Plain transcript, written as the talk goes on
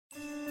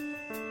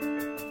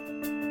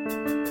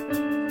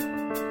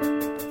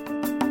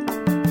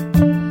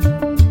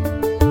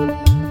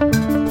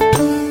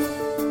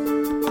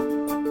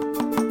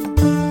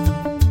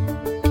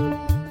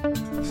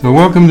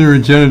Welcome to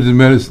Regenerative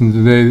Medicine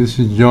today. This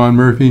is John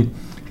Murphy.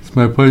 It's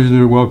my pleasure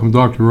to welcome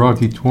Dr.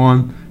 Rocky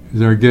Tuan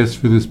as our guest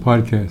for this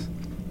podcast.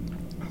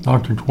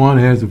 Dr. Tuan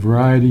has a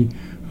variety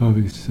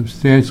of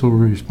substantial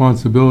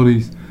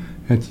responsibilities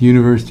at the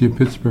University of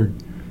Pittsburgh.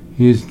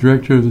 He is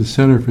director of the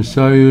Center for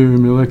Cellular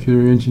and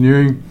Molecular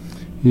Engineering.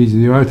 He's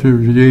the Arthur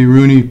J.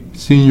 Rooney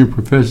Senior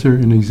Professor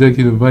and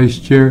Executive Vice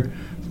Chair,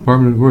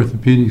 Department of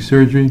Orthopedic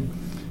Surgery.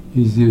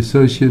 He's the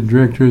Associate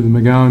Director of the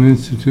McGowan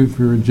Institute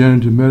for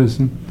Regenerative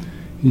Medicine.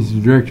 He's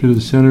the Director of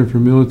the Center for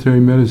Military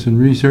Medicine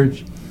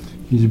Research.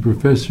 He's a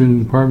professor in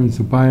the Departments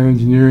of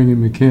Bioengineering and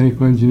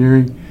Mechanical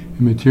Engineering and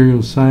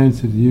Materials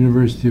Science at the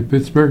University of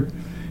Pittsburgh.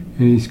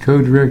 And he's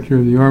co-director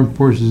of the Armed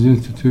Forces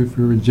Institute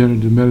for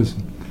Regenerative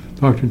Medicine.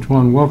 Dr.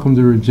 Tuan, welcome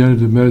to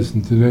Regenerative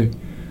Medicine today.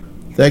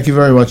 Thank you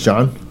very much,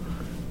 John.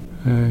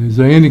 As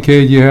I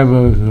indicated, you have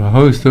a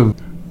host of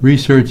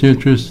research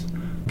interests.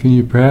 Can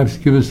you perhaps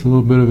give us a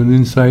little bit of an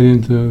insight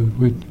into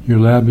what your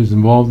lab is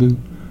involved in?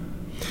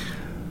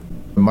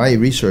 My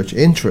research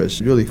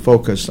interests really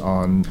focus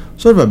on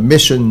sort of a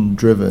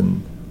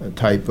mission-driven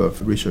type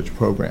of research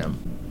program.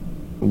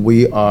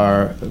 We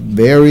are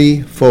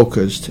very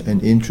focused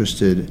and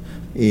interested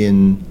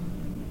in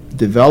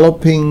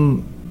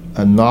developing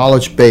a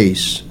knowledge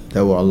base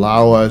that will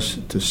allow us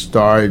to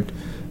start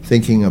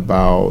thinking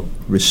about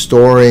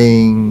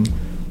restoring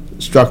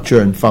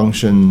structure and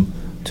function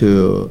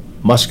to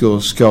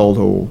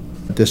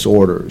musculoskeletal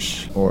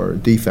disorders or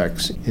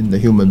defects in the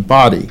human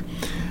body.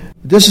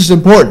 This is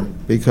important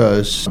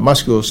because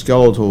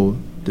musculoskeletal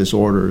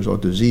disorders or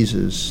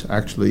diseases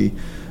actually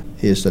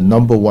is the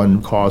number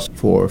one cause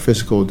for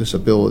physical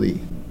disability,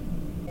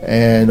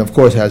 and of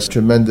course has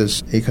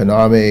tremendous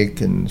economic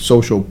and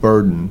social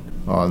burden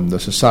on the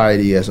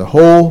society as a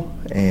whole.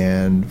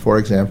 And for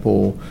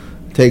example,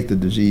 take the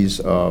disease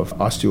of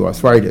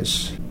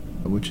osteoarthritis,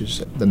 which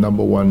is the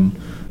number one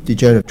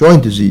degenerative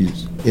joint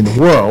disease in the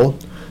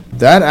world.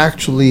 That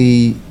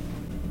actually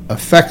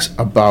affects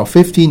about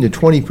 15 to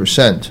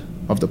 20%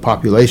 of the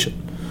population.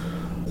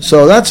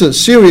 So that's a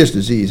serious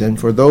disease, and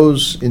for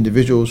those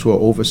individuals who are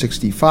over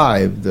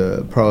 65,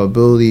 the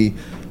probability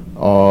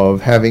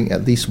of having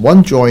at least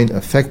one joint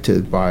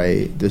affected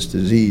by this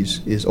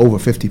disease is over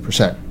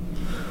 50%.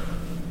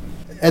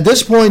 At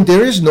this point,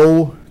 there is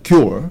no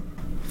cure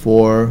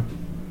for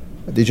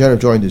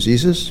degenerative joint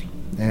diseases,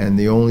 and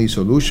the only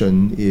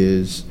solution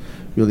is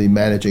really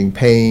managing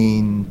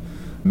pain,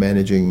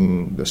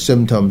 managing the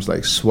symptoms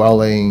like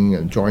swelling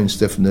and joint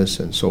stiffness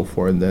and so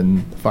forth, and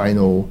then the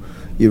final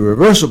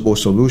irreversible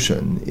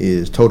solution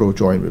is total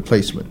joint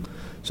replacement.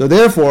 So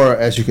therefore,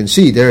 as you can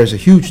see, there is a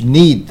huge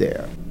need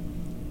there.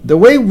 The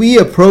way we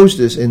approach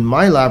this in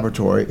my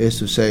laboratory is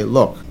to say,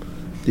 look,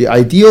 the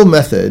ideal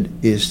method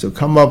is to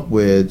come up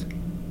with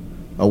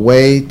a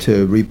way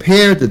to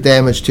repair the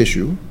damaged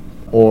tissue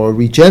or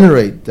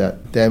regenerate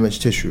that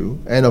damaged tissue,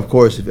 and of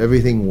course, if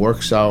everything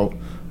works out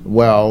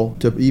well,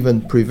 to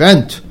even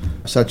prevent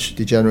such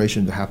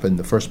degeneration to happen in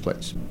the first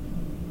place.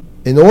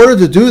 In order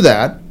to do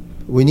that,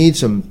 we need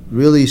some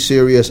really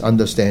serious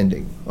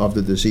understanding of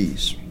the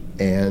disease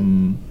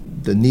and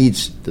the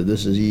needs that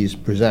this disease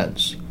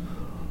presents.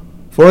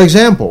 For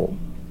example,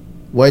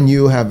 when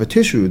you have a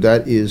tissue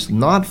that is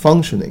not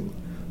functioning,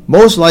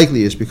 most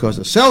likely it's because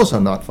the cells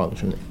are not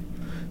functioning,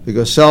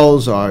 because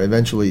cells are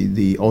eventually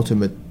the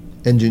ultimate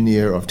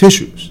engineer of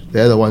tissues.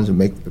 They're the ones who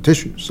make the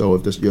tissue. So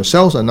if your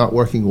cells are not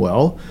working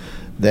well,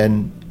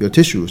 then your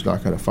tissue is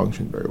not going to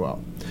function very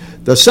well.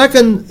 The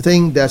second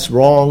thing that's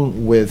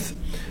wrong with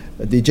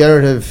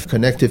degenerative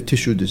connective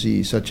tissue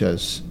disease, such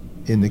as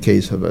in the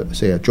case of,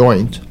 a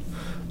joint,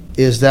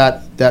 is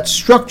that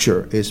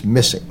structure is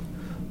missing.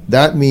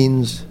 That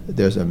means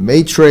there's a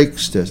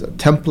matrix, there's a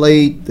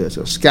template, there's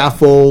a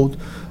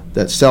scaffold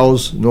that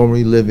cells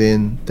normally live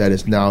in that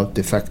is now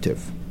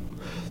defective.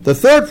 The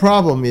third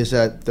problem is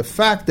that the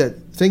fact that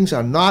things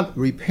are not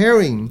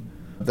repairing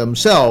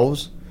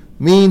themselves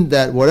mean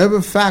that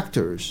whatever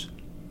factors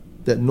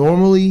that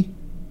normally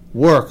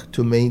work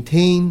to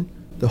maintain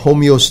the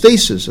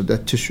homeostasis of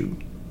that tissue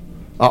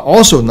are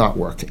also not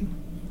working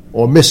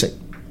or missing.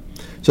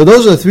 So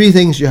those are the three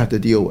things you have to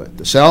deal with: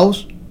 the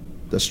cells,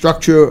 the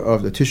structure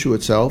of the tissue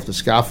itself, the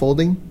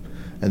scaffolding,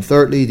 and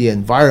thirdly, the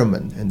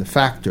environment and the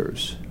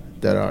factors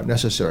that are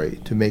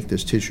necessary to make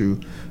this tissue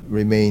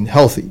remain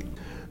healthy.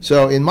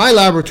 So in my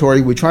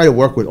laboratory, we try to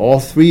work with all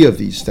three of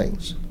these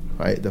things.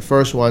 Right? The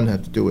first one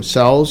has to do with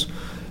cells.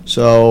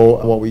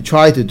 So what we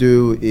try to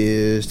do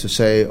is to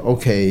say,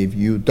 okay, if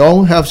you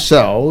don't have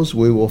cells,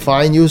 we will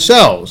find you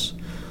cells.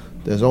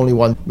 There's only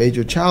one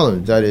major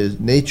challenge. That is,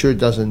 nature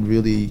doesn't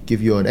really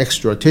give you an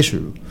extra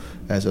tissue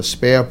as a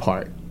spare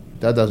part.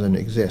 That doesn't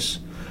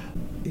exist.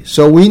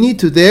 So we need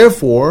to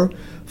therefore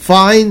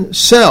find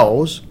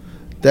cells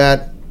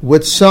that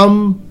with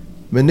some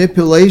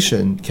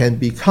manipulation can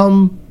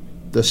become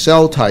the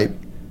cell type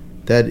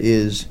that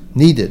is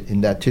needed in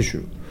that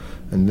tissue.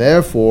 And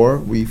therefore,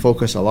 we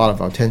focus a lot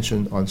of our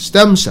attention on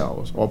stem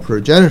cells or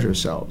progenitor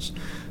cells.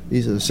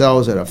 These are the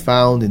cells that are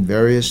found in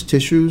various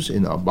tissues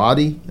in our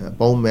body.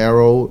 Bone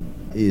marrow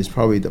is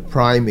probably the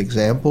prime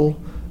example.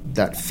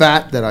 That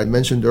fat that I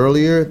mentioned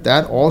earlier,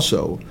 that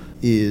also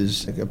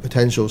is a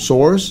potential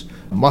source.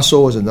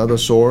 Muscle is another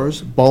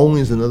source. Bone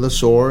is another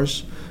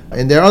source.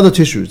 And there are other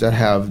tissues that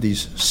have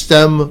these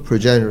stem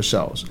progenitor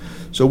cells.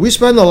 So we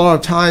spend a lot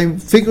of time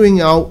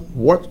figuring out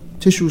what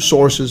tissue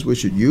sources we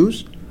should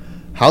use,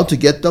 how to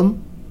get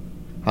them,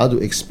 how to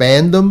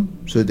expand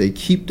them so they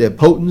keep their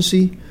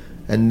potency,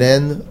 and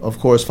then, of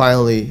course,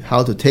 finally,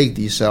 how to take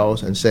these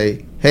cells and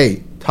say,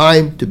 hey,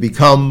 time to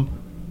become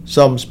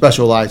some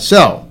specialized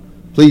cell.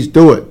 Please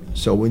do it.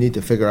 So we need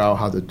to figure out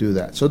how to do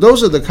that. So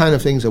those are the kind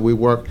of things that we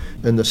work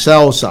in the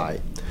cell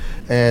side.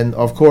 And,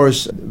 of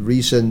course,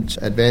 recent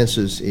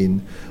advances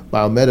in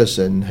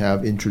biomedicine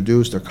have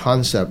introduced the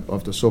concept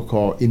of the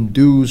so-called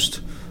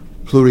induced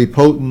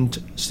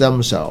pluripotent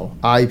stem cell,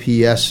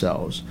 iPS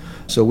cells.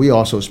 So we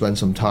also spend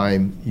some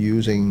time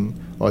using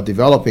or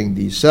developing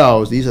these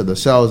cells. These are the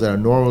cells that are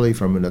normally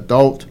from an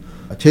adult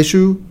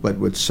tissue, but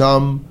with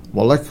some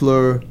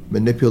molecular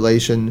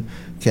manipulation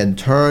can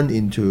turn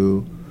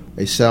into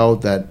a cell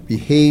that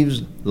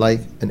behaves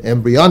like an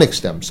embryonic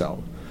stem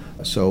cell.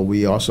 So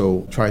we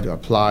also try to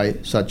apply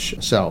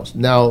such cells.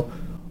 Now,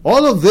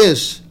 all of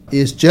this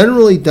is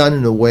generally done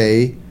in a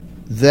way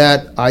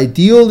that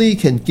ideally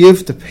can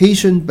give the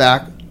patient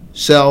back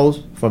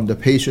cells from the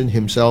patient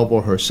himself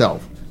or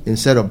herself,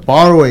 instead of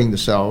borrowing the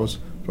cells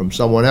from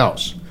someone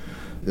else.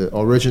 The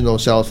original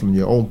cells from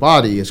your own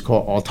body is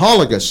called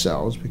autologous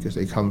cells because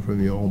they come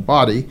from your own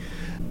body,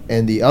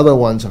 and the other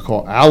ones are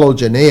called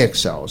allogeneic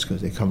cells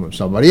because they come from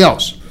somebody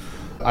else.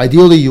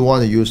 Ideally, you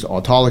want to use the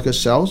autologous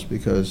cells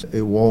because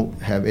it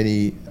won't have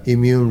any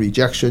immune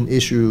rejection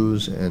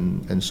issues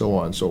and so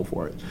on and so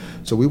forth.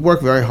 So we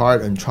work very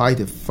hard and try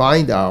to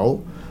find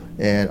out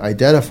and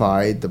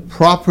identify the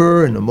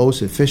proper and the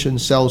most efficient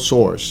cell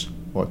source,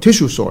 or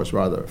tissue source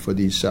rather, for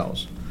these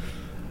cells.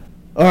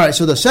 All right,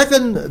 so the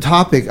second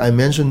topic I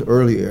mentioned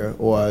earlier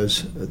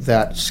was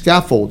that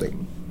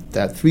scaffolding,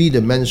 that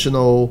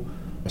three-dimensional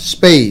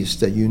space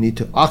that you need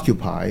to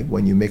occupy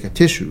when you make a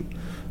tissue.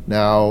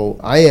 Now,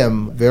 I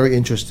am very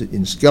interested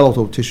in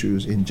skeletal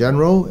tissues in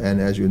general, and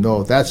as you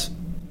know, that's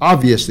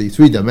obviously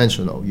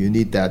three-dimensional. You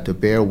need that to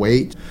bear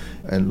weight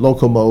and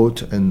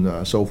locomote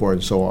and so forth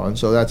and so on.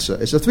 So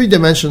it's a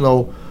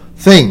three-dimensional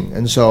thing.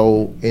 And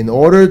so in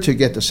order to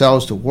get the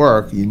cells to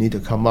work, you need to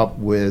come up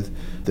with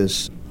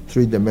this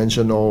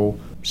three-dimensional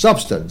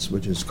substance,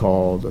 which is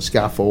called the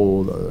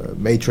scaffold, the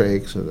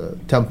matrix, or the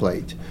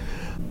template.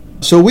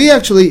 So we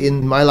actually,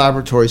 in my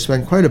laboratory,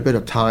 spend quite a bit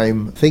of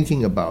time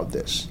thinking about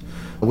this.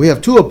 We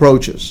have two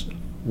approaches.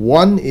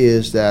 One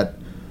is that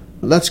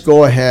let's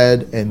go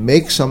ahead and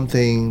make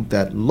something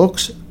that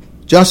looks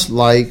just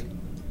like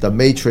the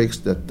matrix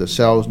that the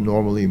cells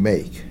normally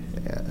make.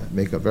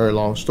 Make a very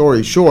long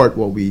story short,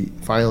 what we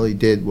finally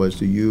did was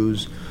to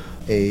use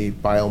a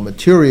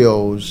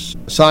biomaterials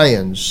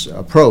science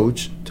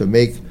approach to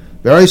make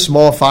very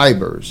small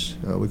fibers,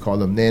 we call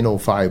them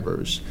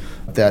nanofibers,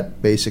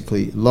 that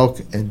basically look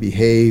and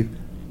behave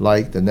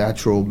like the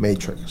natural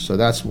matrix. So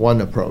that's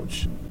one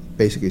approach.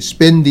 Basically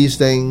spin these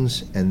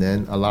things and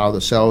then allow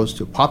the cells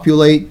to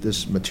populate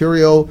this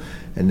material,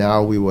 and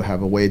now we will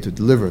have a way to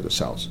deliver the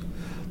cells.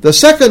 The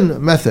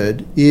second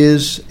method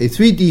is a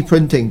 3D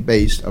printing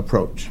based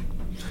approach.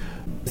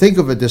 Think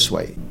of it this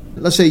way.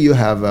 Let's say you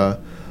have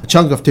a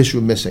chunk of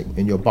tissue missing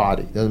in your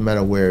body, doesn't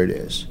matter where it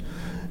is.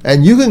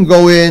 And you can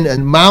go in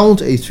and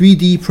mount a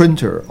 3D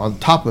printer on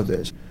top of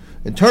this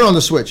and turn on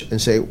the switch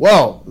and say,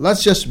 well,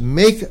 let's just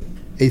make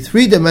a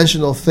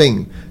three-dimensional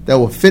thing that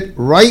will fit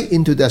right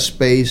into that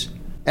space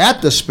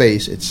at the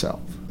space itself.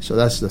 So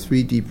that's the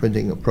 3D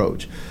printing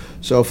approach.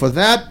 So for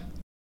that,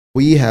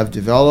 we have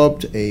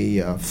developed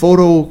a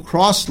photo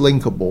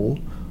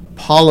cross-linkable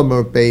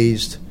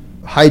polymer-based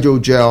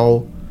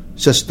hydrogel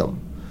system.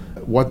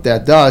 What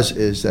that does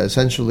is that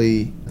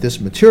essentially this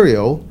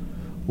material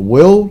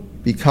will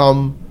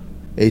become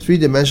a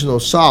three-dimensional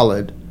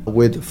solid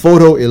with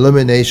photo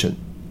illumination.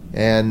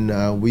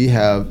 And we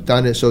have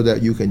done it so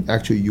that you can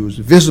actually use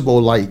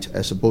visible light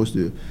as opposed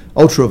to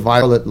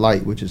ultraviolet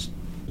light, which is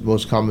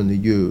most commonly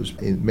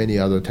used in many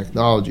other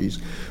technologies.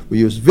 We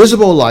use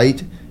visible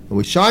light, and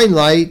we shine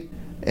light,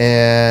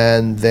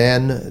 and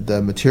then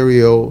the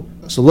material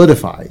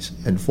solidifies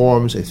and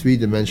forms a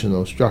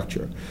three-dimensional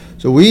structure.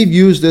 So we've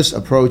used this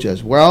approach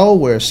as well,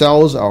 where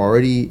cells are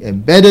already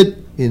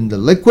embedded in the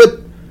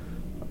liquid,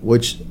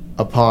 which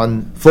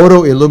upon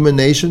photo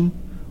illumination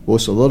will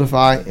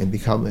solidify and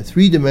become a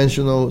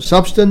three-dimensional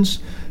substance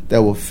that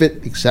will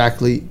fit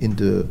exactly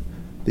into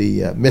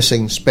the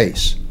missing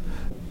space.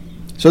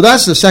 So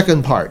that's the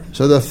second part.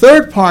 So the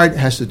third part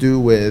has to do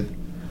with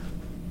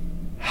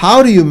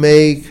how do you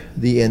make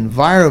the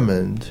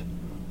environment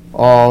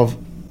of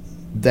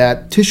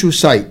that tissue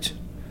site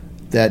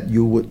that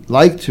you would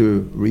like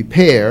to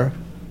repair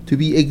to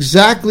be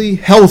exactly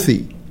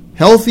healthy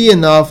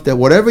enough that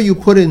whatever you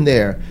put in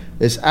there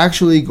is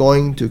actually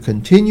going to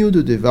continue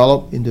to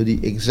develop into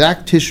the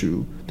exact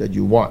tissue that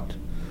you want.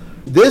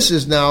 This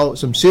is now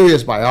some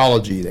serious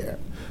biology there.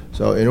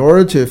 So in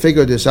order to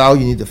figure this out,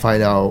 you need to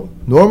find out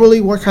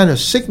normally what kind of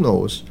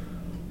signals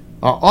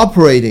are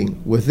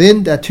operating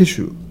within that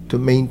tissue to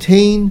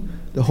maintain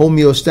the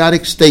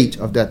homeostatic state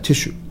of that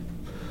tissue.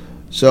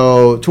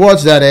 So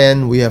towards that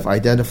end, we have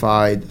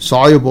identified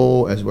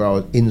soluble as well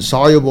as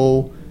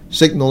insoluble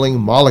signaling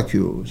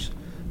molecules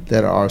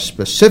that are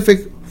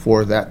specific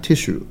for that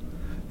tissue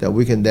that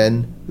we can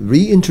then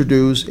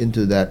reintroduce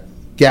into that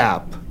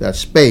gap, that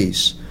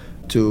space,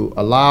 to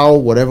allow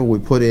whatever we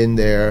put in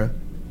there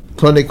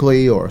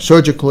clinically or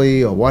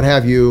surgically or what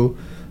have you,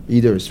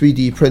 either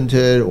 3D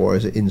printed or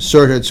is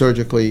inserted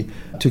surgically,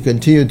 to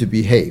continue to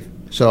behave.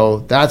 So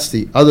that's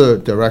the other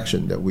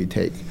direction that we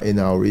take in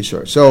our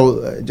research.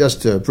 So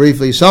just to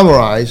briefly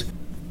summarize,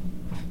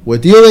 we're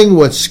dealing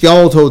with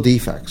skeletal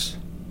defects.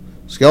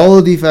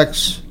 Skeletal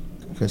defects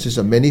consist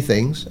of many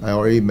things. I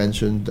already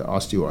mentioned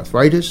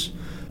osteoarthritis.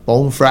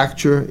 Bone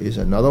fracture is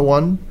another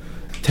one.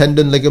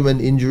 Tendon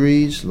ligament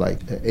injuries like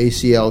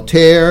ACL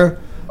tear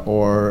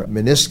or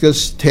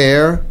meniscus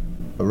tear,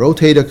 a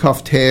rotator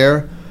cuff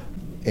tear,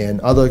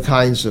 and other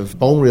kinds of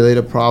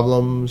bone-related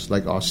problems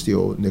like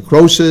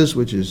osteonecrosis,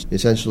 which is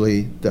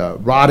essentially the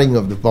rotting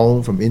of the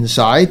bone from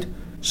inside.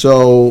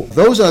 So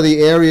those are the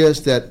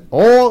areas that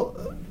all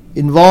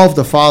involve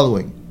the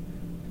following.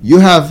 You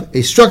have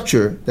a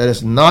structure that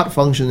is not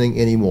functioning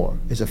anymore.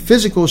 It's a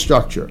physical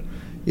structure.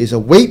 It's a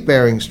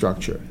weight-bearing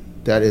structure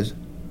that is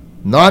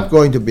not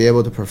going to be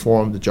able to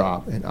perform the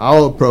job. And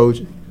our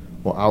approach,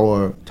 or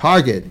our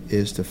target,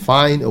 is to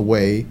find a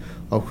way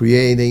of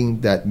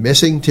creating that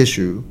missing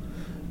tissue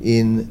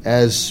in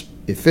as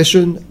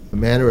efficient a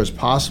manner as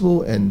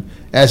possible and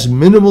as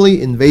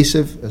minimally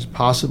invasive as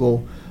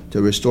possible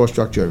to restore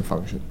structure and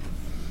function.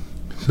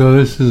 So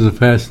this is a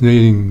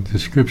fascinating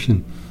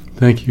description.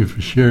 Thank you for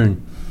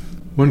sharing.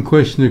 One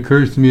question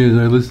occurs to me as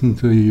I listen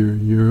to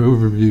your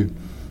overview.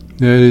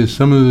 That is,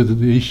 some of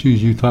the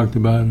issues you talked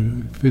about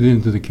fit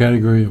into the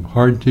category of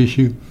hard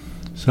tissue,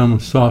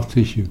 some soft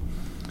tissue.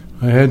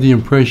 I had the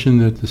impression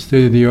that the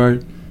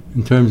state-of-the-art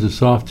in terms of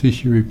soft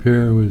tissue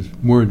repair was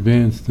more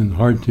advanced than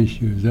hard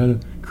tissue. Is that a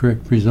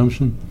correct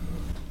presumption?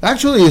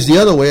 Actually, it's the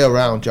other way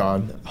around,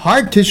 John.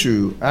 Hard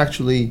tissue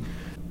actually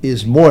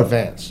is more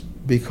advanced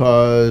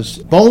because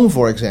bone,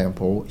 for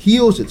example,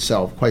 heals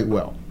itself quite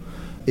well.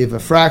 If a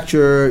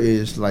fracture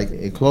is like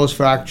a closed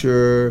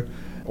fracture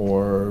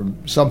or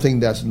something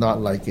that's not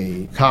like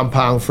a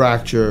compound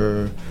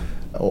fracture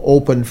or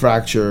open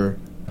fracture,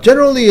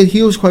 generally it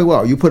heals quite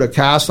well. You put a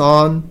cast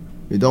on,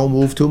 you don't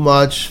move too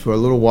much for a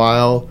little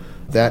while,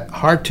 that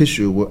hard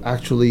tissue will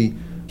actually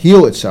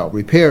heal itself,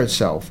 repair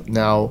itself.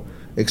 Now,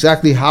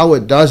 exactly how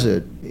it does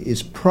it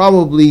is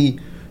probably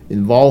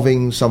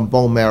involving some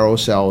bone marrow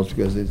cells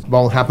because the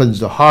bone happens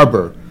to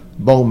harbor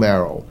bone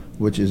marrow,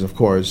 which is, of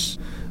course,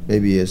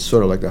 maybe it's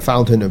sort of like the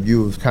fountain of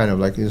youth, kind of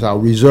like is our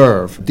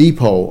reserve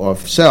depot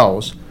of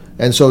cells.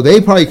 And so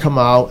they probably come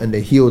out and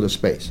they heal the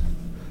space.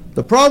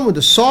 The problem with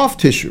the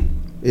soft tissue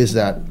is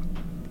that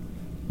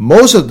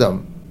most of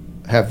them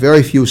have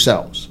very few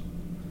cells.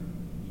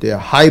 They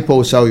are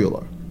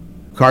hypocellular.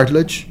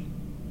 Cartilage,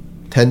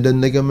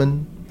 tendon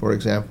ligament, for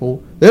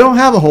example, they don't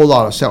have a whole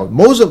lot of cells.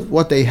 Most of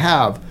what they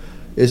have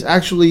is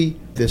actually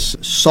this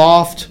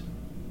soft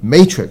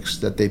matrix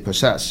that they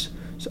possess,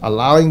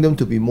 allowing them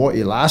to be more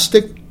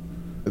elastic,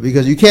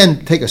 because you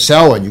can't take a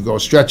cell and you go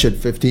stretch it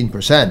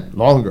 15%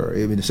 longer.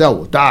 I mean, the cell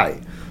will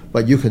die.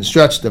 But you can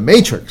stretch the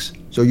matrix.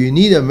 So you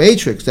need a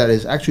matrix that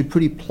is actually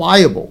pretty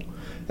pliable.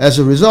 As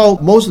a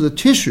result, most of the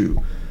tissue,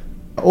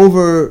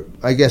 over,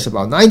 I guess,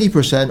 about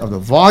 90% of the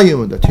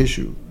volume of the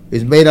tissue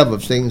is made up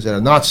of things that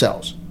are not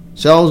cells.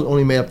 Cells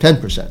only made up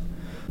 10%.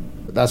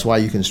 That's why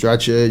you can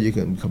stretch it, you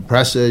can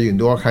compress it, you can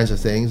do all kinds of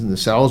things, and the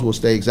cells will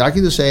stay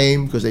exactly the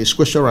same because they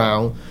squish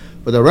around,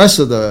 but the rest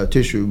of the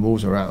tissue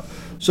moves around.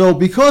 So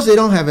because they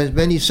don't have as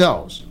many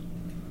cells,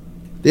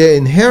 they're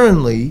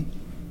inherently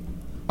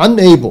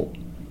unable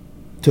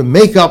to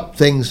make up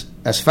things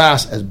as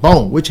fast as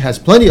bone, which has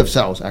plenty of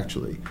cells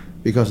actually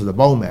because of the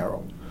bone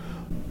marrow.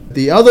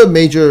 The other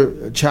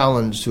major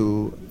challenge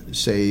to,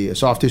 say, a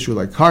soft tissue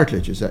like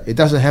cartilage is that it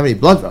doesn't have any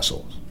blood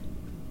vessels.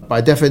 By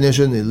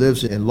definition, it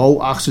lives in low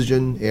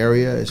oxygen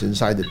area, it's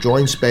inside the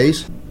joint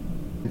space,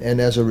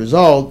 and as a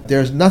result,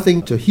 there's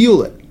nothing to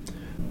heal it.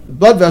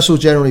 Blood vessels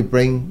generally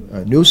bring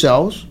new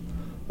cells,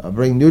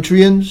 bring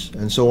nutrients,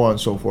 and so on and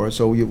so forth.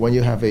 So when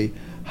you have a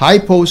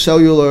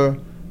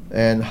hypocellular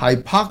and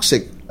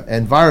hypoxic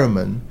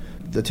environment,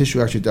 the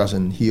tissue actually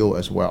doesn't heal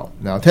as well.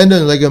 Now, tendon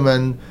and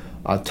ligament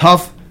are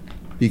tough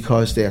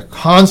because they are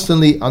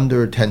constantly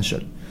under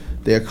tension.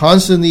 They are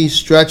constantly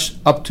stretched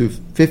up to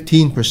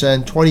 15%,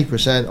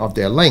 20% of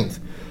their length.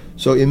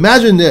 So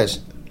imagine this.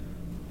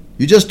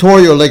 You just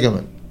tore your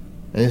ligament,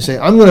 and you say,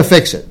 I'm going to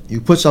fix it.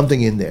 You put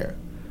something in there.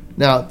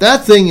 Now,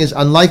 that thing is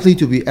unlikely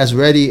to be as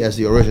ready as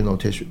the original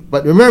tissue.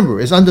 But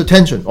remember, it's under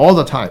tension all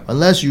the time.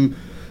 Unless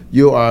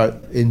you are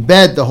in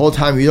bed the whole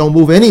time, you don't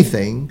move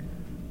anything,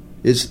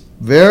 it's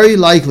very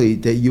likely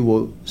that you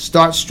will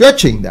start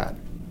stretching that.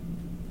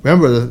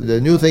 Remember, the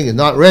new thing is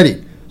not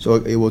ready, so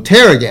it will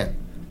tear again.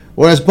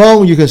 Whereas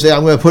bone, you can say,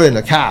 I'm going to put it in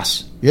a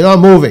cast. You're not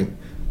moving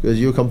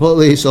because you're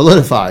completely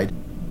solidified.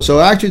 So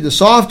actually the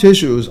soft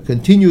tissues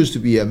continues to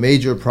be a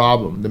major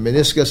problem. The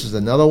meniscus is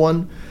another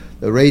one.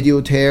 The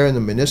radial tear in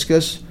the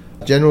meniscus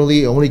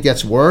generally only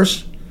gets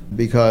worse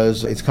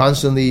because it's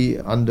constantly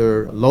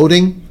under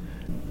loading.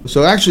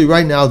 So actually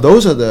right now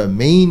those are the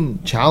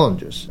main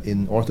challenges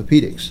in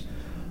orthopedics.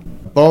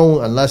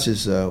 Bone, unless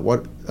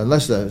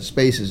the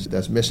space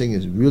that's missing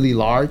is really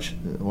large,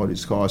 what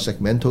is called a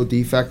segmental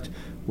defect,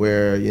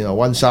 where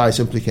one side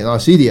simply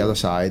cannot see the other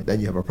side,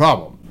 then you have a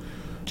problem.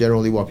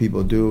 Generally what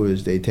people do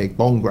is they take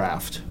bone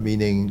graft,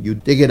 meaning you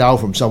dig it out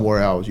from somewhere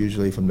else,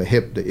 usually from the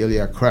hip, the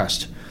iliac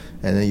crest,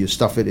 and then you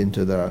stuff it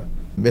into the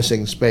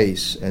missing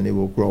space and it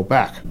will grow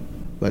back.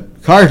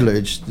 But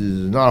cartilage,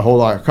 there's not a whole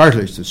lot of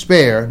cartilage to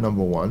spare,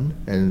 number one,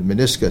 and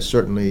meniscus,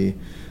 certainly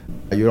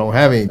you don't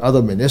have any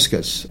other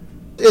meniscus.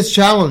 It's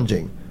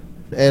challenging.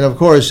 And of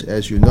course,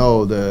 as you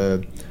know,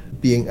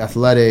 being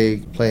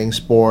athletic, playing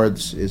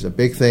sports is a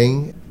big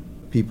thing.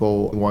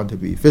 People want to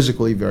be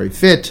physically very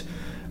fit,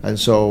 and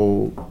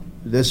so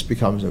this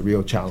becomes a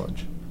real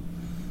challenge.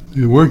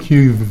 The work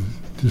you've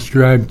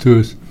described to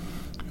us,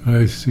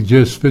 I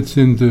suggest, fits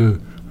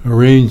into a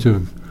range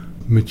of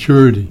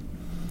maturity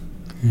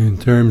in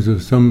terms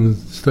of some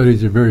of the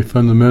studies are very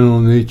fundamental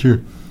in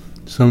nature,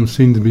 some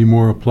seem to be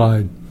more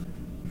applied.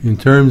 In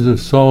terms of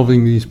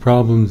solving these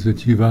problems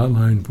that you've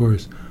outlined for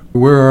us,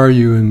 where are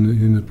you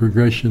in the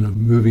progression of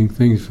moving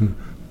things from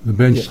the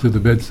bench to the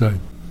bedside?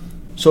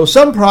 So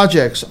some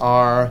projects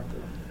are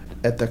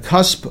at the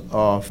cusp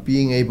of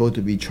being able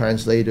to be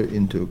translated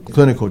into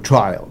clinical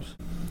trials.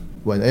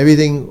 When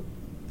everything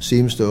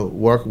seems to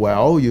work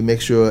well, you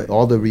make sure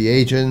all the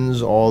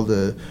reagents, all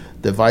the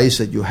device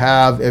that you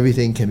have,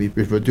 everything can be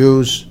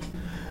reproduced.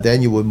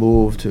 Then you would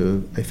move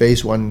to a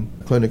phase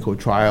 1 clinical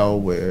trial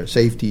where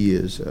safety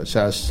is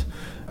assessed,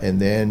 and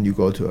then you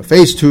go to a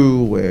phase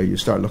 2 where you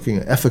start looking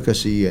at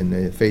efficacy, and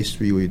then phase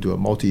 3 where you do a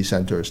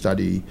multi-center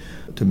study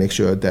to make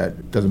sure that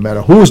it doesn't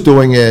matter who's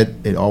doing it,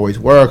 it always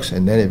works,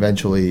 and then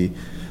eventually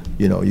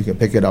you can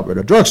pick it up at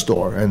a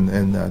drugstore,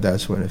 and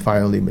that's when it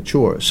finally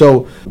matures.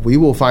 So we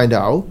will find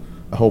out,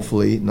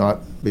 hopefully not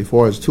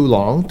before it's too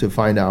long, to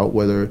find out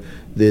whether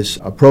this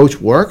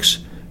approach works.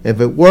 If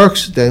it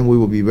works, then we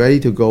will be ready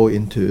to go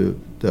into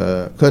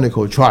the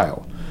clinical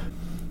trial.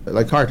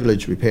 Like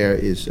cartilage repair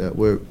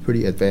we're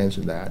pretty advanced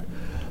in that.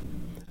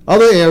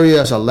 Other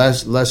areas are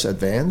less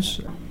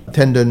advanced.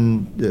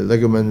 Tendon,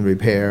 ligament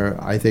repair,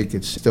 I think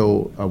it's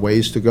still a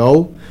ways to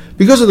go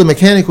because of the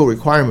mechanical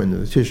requirement of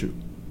the tissue.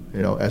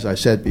 As I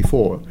said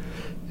before,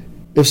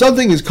 if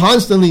something is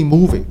constantly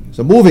moving, it's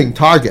a moving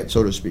target,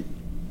 so to speak.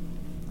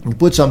 You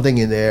put something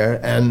in there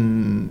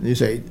and you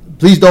say,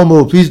 please don't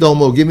move,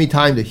 give me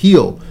time to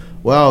heal.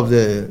 Well, if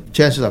the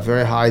chances are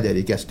very high that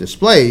it gets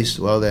displaced,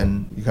 well,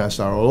 then you kind of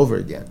start all over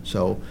again.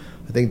 So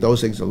I think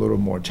those things are a little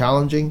more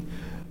challenging.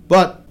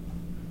 But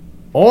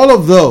all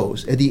of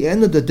those, at the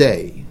end of the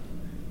day,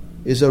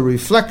 is a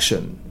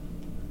reflection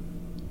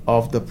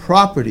of the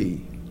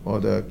property or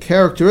the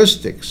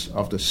characteristics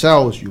of the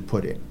cells you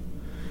put in.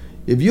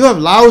 If you have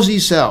lousy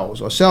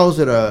cells or cells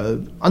that are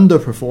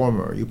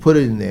underperformer, you put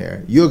it in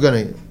there, you're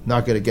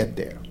not going to get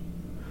there.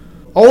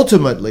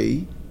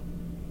 Ultimately,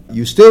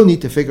 you still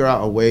need to figure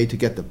out a way to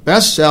get the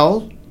best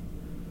cells,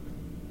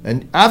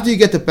 and after you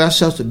get the best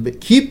cells, to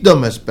keep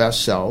them as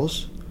best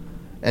cells,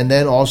 and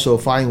then also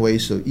find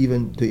ways to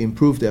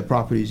improve their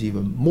properties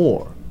even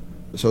more,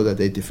 so that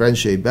they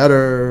differentiate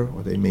better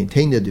or they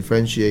maintain their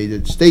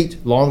differentiated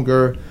state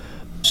longer.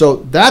 So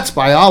that's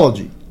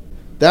biology.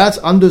 That's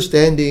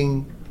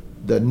understanding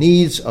the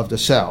needs of the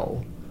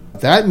cell.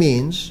 That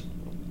means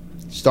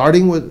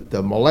starting with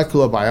the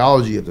molecular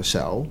biology of the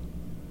cell.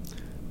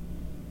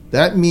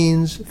 That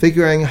means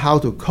figuring how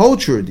to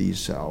culture these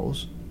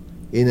cells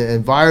in an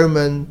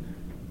environment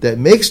that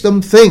makes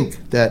them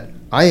think that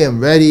I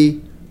am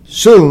ready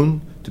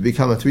soon to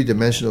become a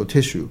three-dimensional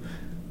tissue.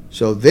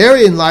 So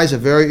therein lies a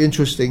very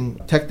interesting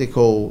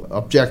technical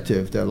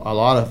objective that a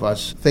lot of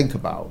us think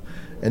about.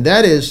 And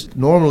that is,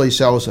 normally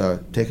cells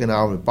are taken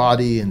out of the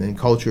body and then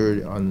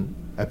cultured on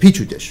a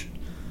petri dish,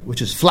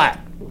 which is flat,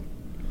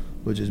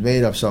 which is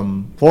made of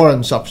some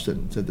foreign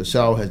substance that the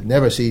cell has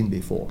never seen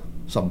before,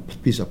 some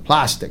piece of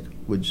plastic,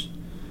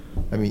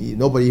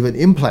 nobody even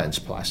implants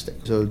plastic.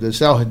 So the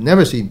cell had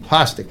never seen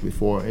plastic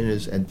before in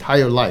its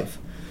entire life.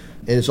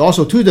 And it's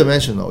also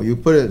two-dimensional. You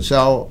put a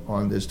cell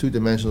on this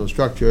two-dimensional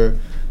structure,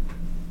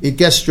 it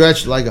gets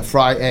stretched like a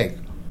fried egg.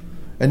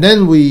 And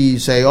then we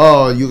say,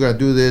 oh, you're going to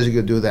do this, you're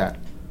going to do that.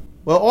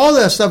 Well, all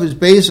that stuff is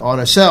based on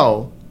a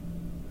cell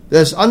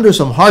that's under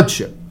some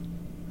hardship,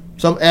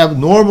 some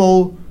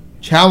abnormal,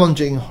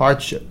 challenging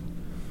hardship.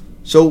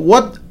 So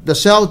what the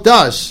cell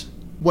does,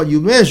 what you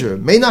measure,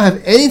 may not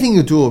have anything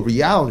to do with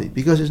reality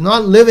because it's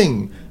not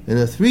living in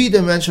a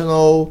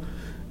three-dimensional,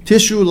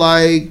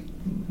 tissue-like,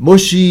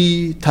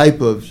 mushy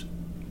type of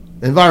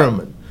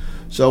environment.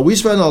 So we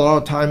spend a lot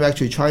of time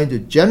actually trying to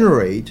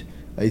generate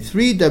a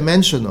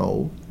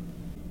three-dimensional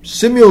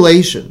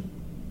simulation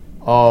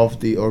of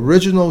the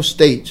original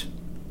state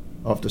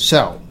of the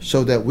cell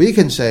so that we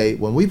can say,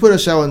 when we put a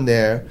cell in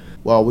there,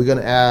 well, we're going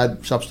to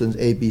add substance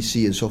A, B,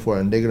 C, and so forth,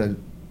 and they're going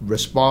to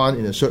respond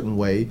in a certain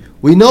way,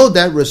 we know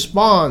that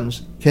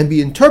response can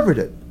be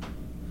interpreted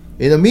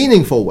in a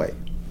meaningful way.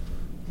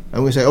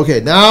 And we say, okay,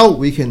 now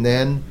we can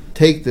then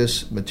take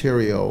this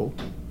material,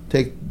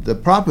 take the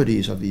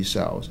properties of these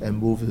cells, and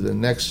move to the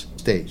next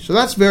stage. So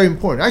that's very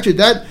important. Actually,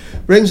 that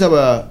brings up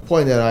a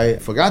point that I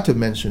forgot to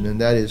mention,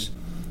 and that is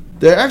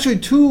there are actually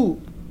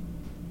two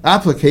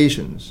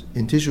applications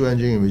in tissue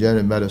engineering and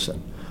regenerative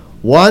medicine.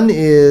 One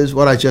is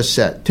what I just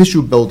said,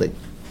 tissue building.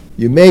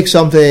 You make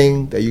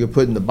something that you can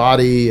put in the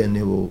body and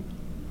it will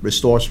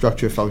restore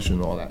structure, function,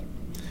 and all that.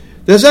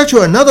 There's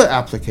actually another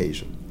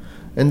application,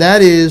 and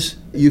that is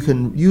you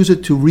can use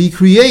it to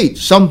recreate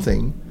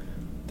something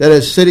that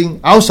is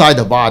sitting outside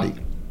the body.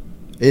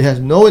 It has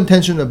no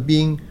intention of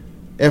being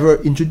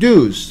ever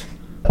introduced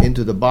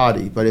into the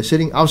body, but it's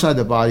sitting outside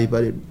the body,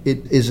 but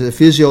it is a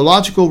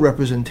physiological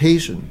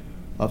representation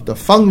of the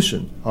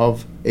function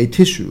of a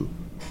tissue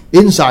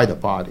inside the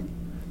body.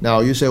 Now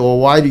you say, well,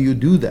 why do you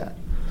do that?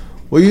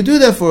 Well, you do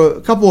that for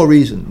a couple of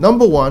reasons.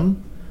 Number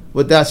one,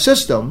 with that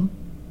system,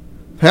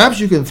 perhaps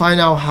you can find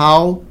out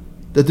how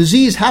the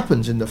disease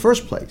happens in the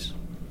first place.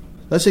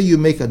 Let's say you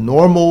make a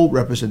normal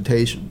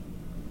representation,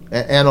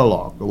 an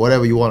analog, or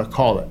whatever you want to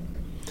call it.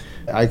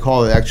 I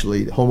call it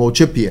actually Homo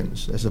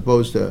chipiens as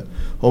opposed to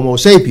Homo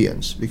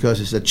sapiens, because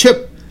it's a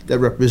chip that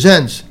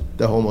represents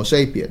the Homo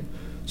sapien.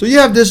 So you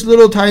have this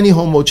little tiny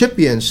Homo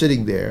chipien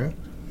sitting there,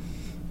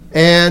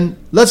 and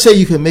let's say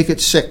you can make it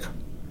sick.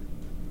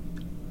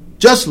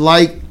 Just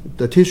like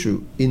the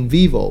tissue in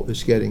vivo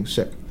is getting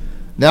sick.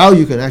 Now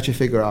you can actually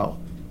figure out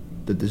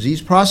the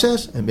disease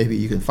process, and maybe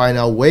you can find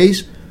out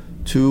ways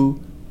to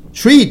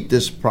treat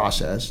this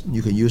process.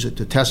 You can use it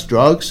to test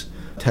drugs,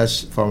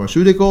 test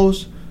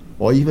pharmaceuticals,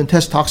 or even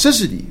test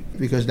toxicity,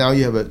 because now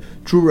you have a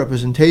true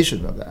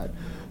representation of that.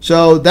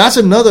 So that's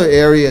another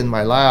area in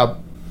my lab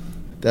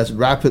that's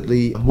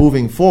rapidly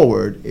moving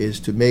forward, is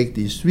to make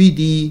these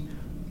 3D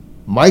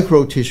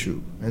micro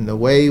tissue. And the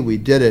way we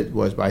did it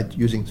was by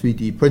using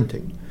 3D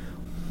printing.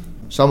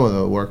 Some of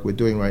the work we're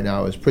doing right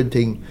now is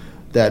printing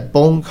that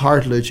bone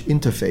cartilage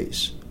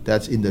interface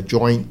that's in the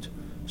joint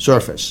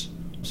surface,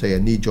 say a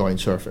knee joint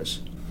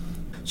surface.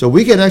 So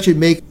we can actually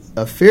make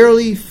a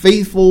fairly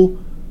faithful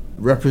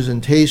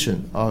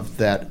representation of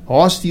that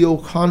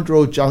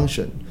osteochondral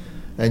junction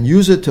and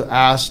use it to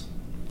ask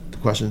the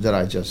questions that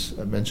I just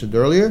mentioned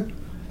earlier.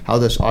 How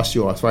does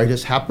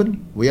osteoarthritis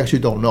happen? We actually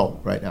don't know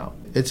right now.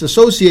 It's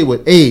associated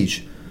with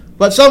age,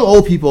 but some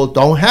old people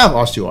don't have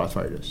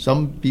osteoarthritis.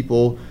 Some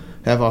people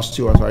have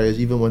osteoarthritis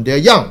even when they're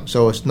young,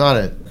 so it's not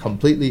a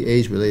completely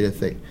age-related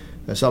thing.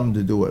 There's something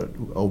to do with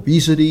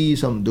obesity,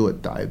 something to do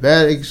with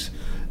diabetics,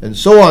 and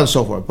so on and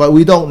so forth, but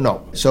we don't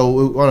know, so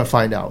we want to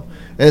find out.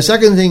 And the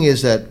second thing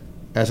is that,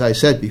 as I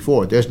said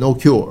before, there's no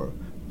cure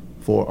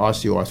for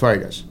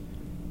osteoarthritis.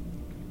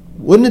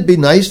 Wouldn't it be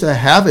nice to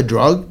have a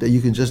drug that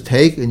you can just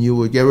take and you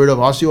would get rid of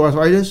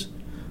osteoarthritis?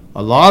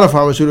 A lot of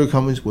pharmaceutical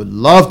companies would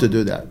love to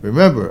do that.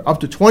 Remember, up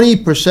to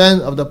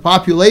 20% of the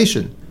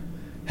population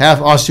have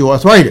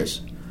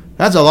osteoarthritis.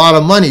 That's a lot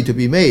of money to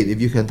be made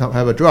if you can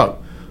have a drug.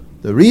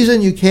 The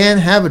reason you can't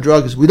have a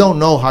drug is we don't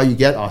know how you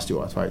get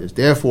osteoarthritis.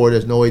 Therefore,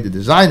 there's no way to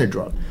design a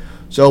drug.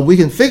 So we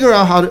can figure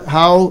out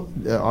how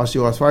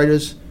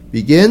osteoarthritis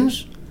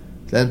begins.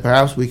 Then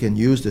perhaps we can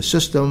use the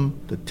system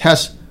to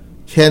test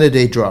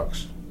candidate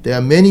drugs. There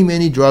are many,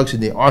 many drugs in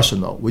the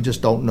arsenal. We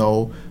just don't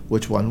know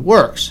which one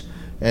works.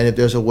 And if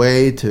there's a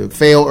way to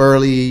fail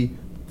early,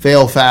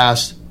 fail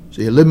fast,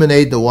 so you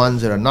eliminate the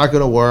ones that are not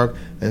going to work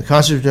and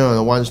concentrate on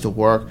the ones that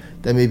work,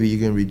 then maybe you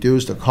can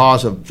reduce the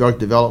cost of drug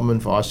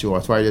development for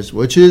osteoarthritis,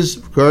 which is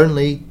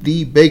currently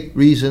the big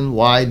reason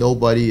why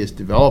nobody is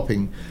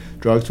developing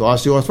drugs for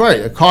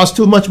osteoarthritis. It costs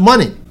too much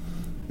money.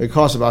 It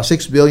costs about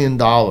 $6 billion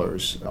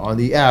on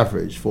the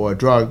average for a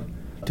drug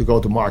to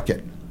go to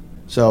market.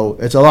 So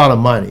it's a lot of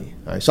money.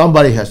 Right?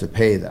 Somebody has to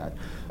pay that.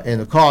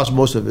 And the cost,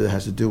 most of it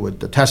has to do with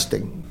the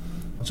testing.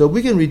 So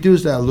we can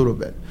reduce that a little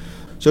bit.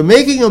 So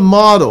making a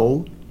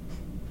model,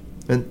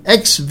 an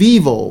ex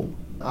vivo,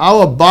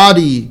 our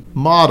body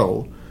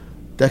model,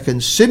 that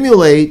can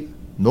simulate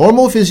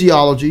normal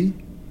physiology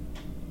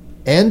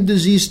and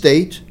disease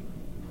state,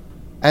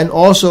 and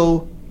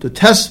also to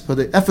test for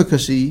the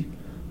efficacy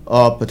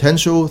of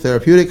potential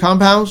therapeutic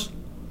compounds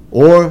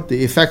or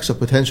the effects of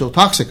potential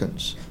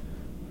toxicants.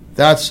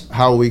 That's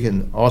how we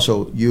can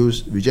also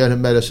use regenerative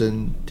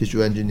medicine,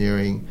 tissue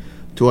engineering,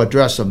 to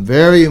address some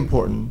very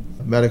important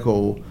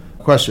medical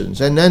questions.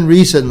 And then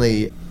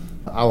recently,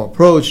 our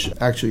approach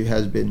actually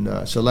has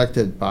been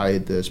selected by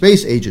the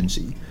Space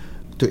Agency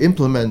to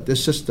implement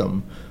this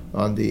system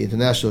on the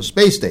International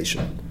Space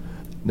Station.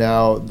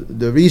 Now,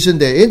 the reason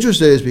they're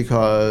interested is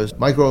because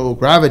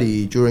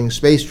microgravity during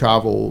space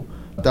travel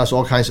does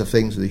all kinds of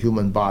things to the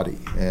human body,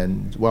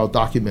 and well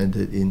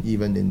documented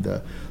even in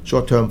the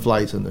short-term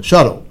flights on the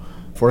shuttle.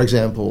 For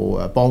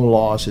example, bone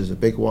loss is a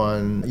big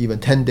one. Even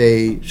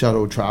 10-day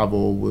shuttle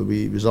travel will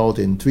result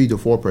in 3 to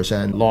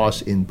 4%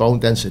 loss in bone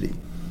density.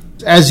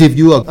 As if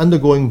you are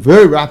undergoing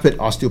very rapid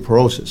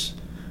osteoporosis.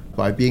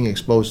 by being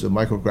exposed to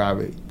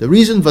microgravity. The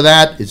reason for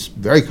that is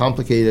very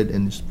complicated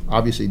and it's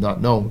obviously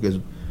not known because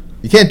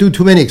you can't do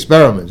too many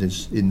experiments.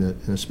 It's in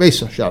a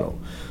space shuttle.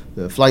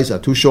 The flights are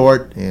too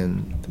short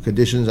and the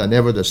conditions are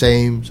never the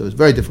same, so it's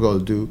very difficult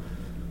to do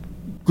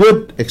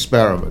good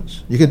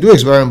experiments. You can do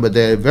experiments, but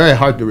they're very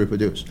hard to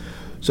reproduce.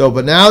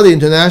 But now the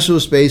International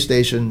Space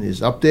Station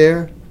is up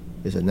there.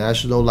 It's a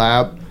national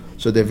lab.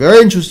 So they're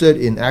very interested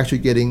in actually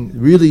getting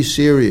really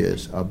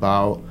serious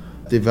about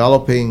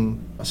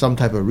developing some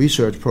type of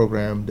research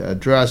program to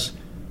address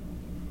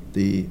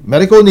the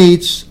medical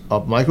needs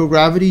of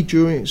microgravity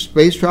during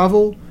space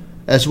travel,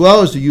 as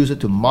well as to use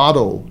it to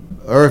model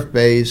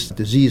Earth-based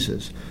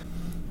diseases.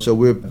 So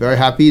we're very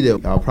happy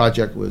that our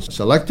project was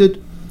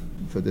selected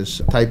for this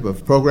type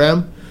of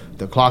program.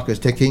 The clock is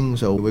ticking,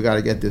 so we got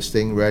to get this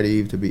thing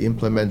ready to be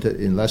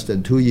implemented in less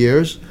than 2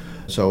 years.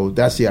 So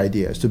that's the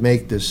idea, is to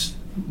make this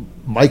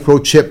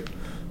microchip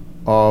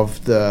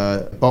of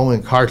the bone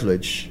and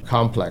cartilage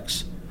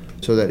complex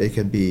so that it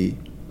can be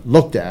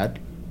looked at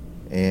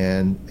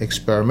and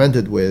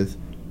experimented with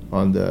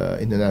on the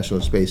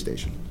International Space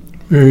Station.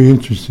 Very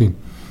interesting.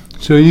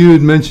 So you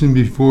had mentioned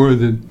before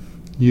that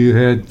you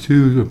had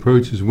two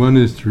approaches. One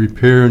is to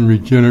repair and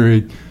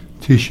regenerate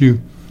tissue.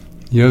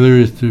 The other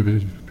is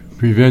to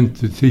prevent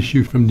the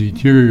tissue from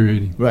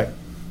deteriorating. Right.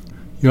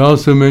 You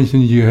also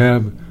mentioned you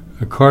have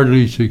a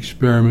cartilage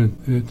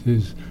experiment that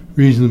is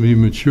reasonably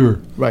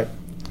mature. Right.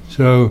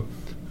 So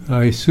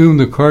I assume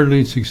the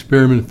cartilage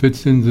experiment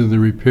fits into the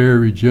repair,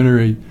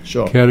 regenerate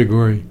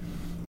category.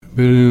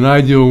 But in an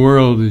ideal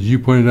world, as you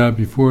pointed out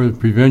before, the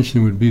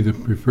prevention would be the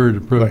preferred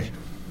approach. Right.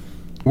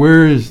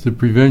 Where is the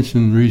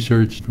prevention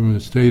research from a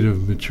state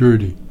of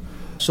maturity?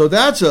 So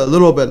that's a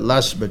little bit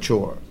less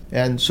mature.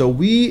 And so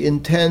we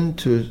intend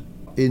to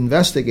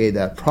investigate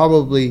that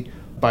probably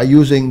by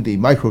using the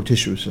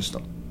microtissue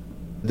system.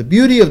 The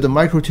beauty of the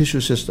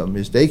microtissue system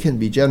is they can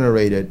be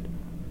generated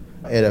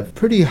at a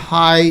pretty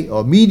high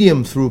or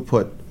medium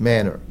throughput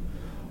manner,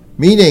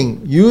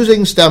 meaning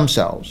using stem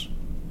cells,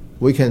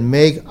 we can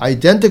make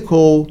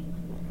identical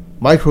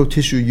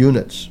microtissue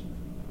units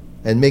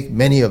and make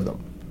many of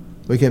them.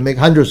 We can make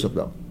hundreds of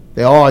them.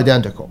 They're all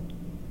identical.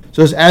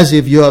 So it's as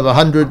if you have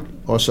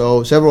 100 or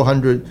so, several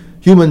hundred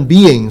human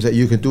beings that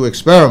you can do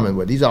experiment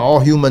with. These are all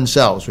human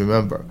cells,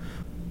 remember,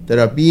 that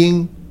are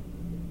being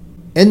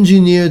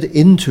engineered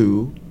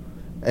into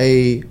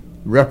a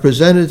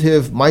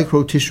representative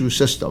microtissue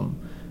system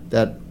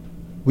that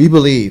we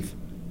believe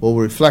will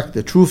reflect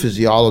the true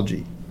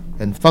physiology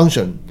and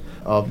function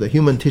of the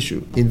human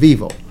tissue in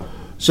vivo.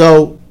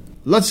 So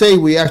let's say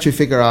we actually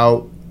figure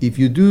out if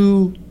you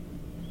do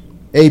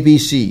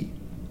ABC,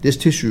 this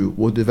tissue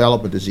will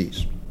develop a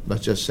disease,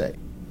 let's just say.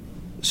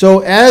 So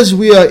as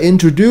we are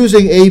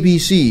introducing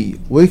ABC,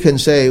 we can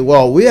say,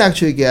 well, we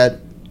actually get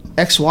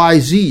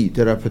XYZ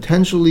that are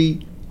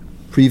potentially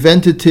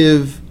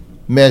preventative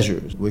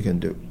measures we can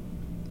do.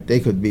 They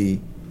could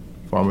be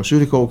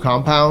pharmaceutical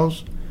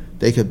compounds.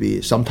 They could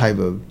be some type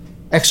of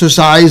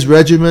exercise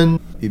regimen,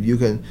 if you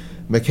can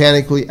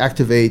mechanically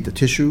activate the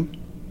tissue.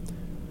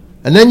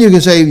 And then you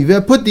can say, if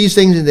you put these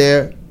things in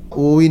there,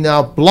 will we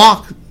now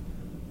block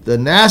the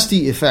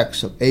nasty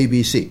effects of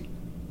ABC?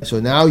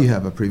 So now you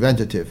have a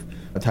preventative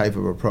type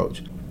of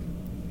approach.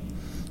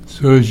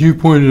 So as you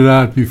pointed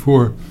out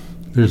before,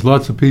 there's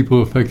lots of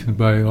people affected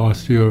by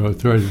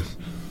osteoarthritis.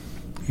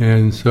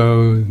 And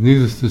so,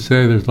 needless to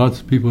say, there's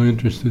lots of people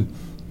interested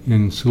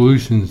in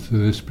solutions to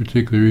this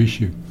particular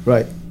issue.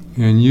 Right.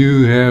 And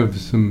you have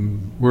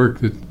some work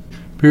that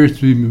appears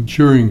to be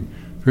maturing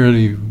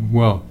fairly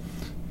well.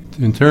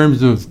 In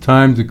terms of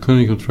time to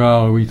clinical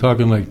trial, are we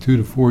talking like 2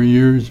 to 4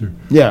 years? Or?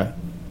 Yeah,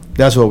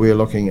 that's what we're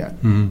looking at.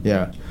 Mm-hmm.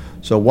 Yeah.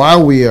 So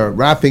while we are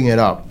wrapping it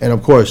up, and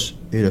of course,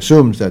 it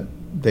assumes that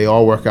they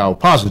all work out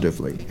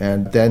positively,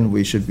 and then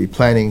we should be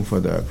planning for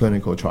the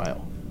clinical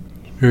trial.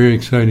 Very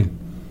exciting.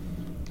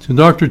 So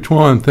Dr.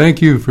 Tuan,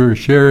 thank you for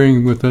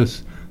sharing with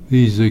us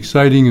these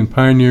exciting and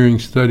pioneering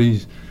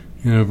studies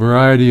in a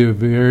variety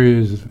of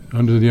areas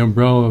under the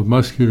umbrella of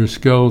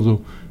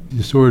musculoskeletal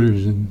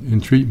disorders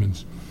and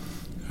treatments.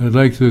 I'd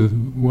like to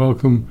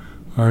welcome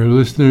our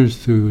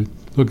listeners to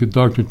look at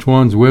Dr.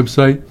 Tuan's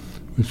website,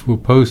 which we'll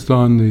post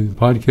on the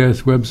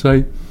podcast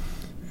website.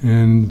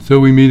 And until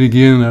we meet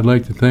again, I'd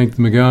like to thank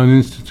the McGowan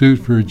Institute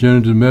for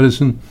Regenerative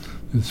Medicine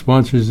that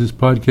sponsors this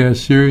podcast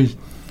series.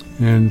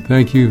 And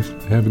thank you.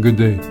 Have a good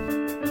day.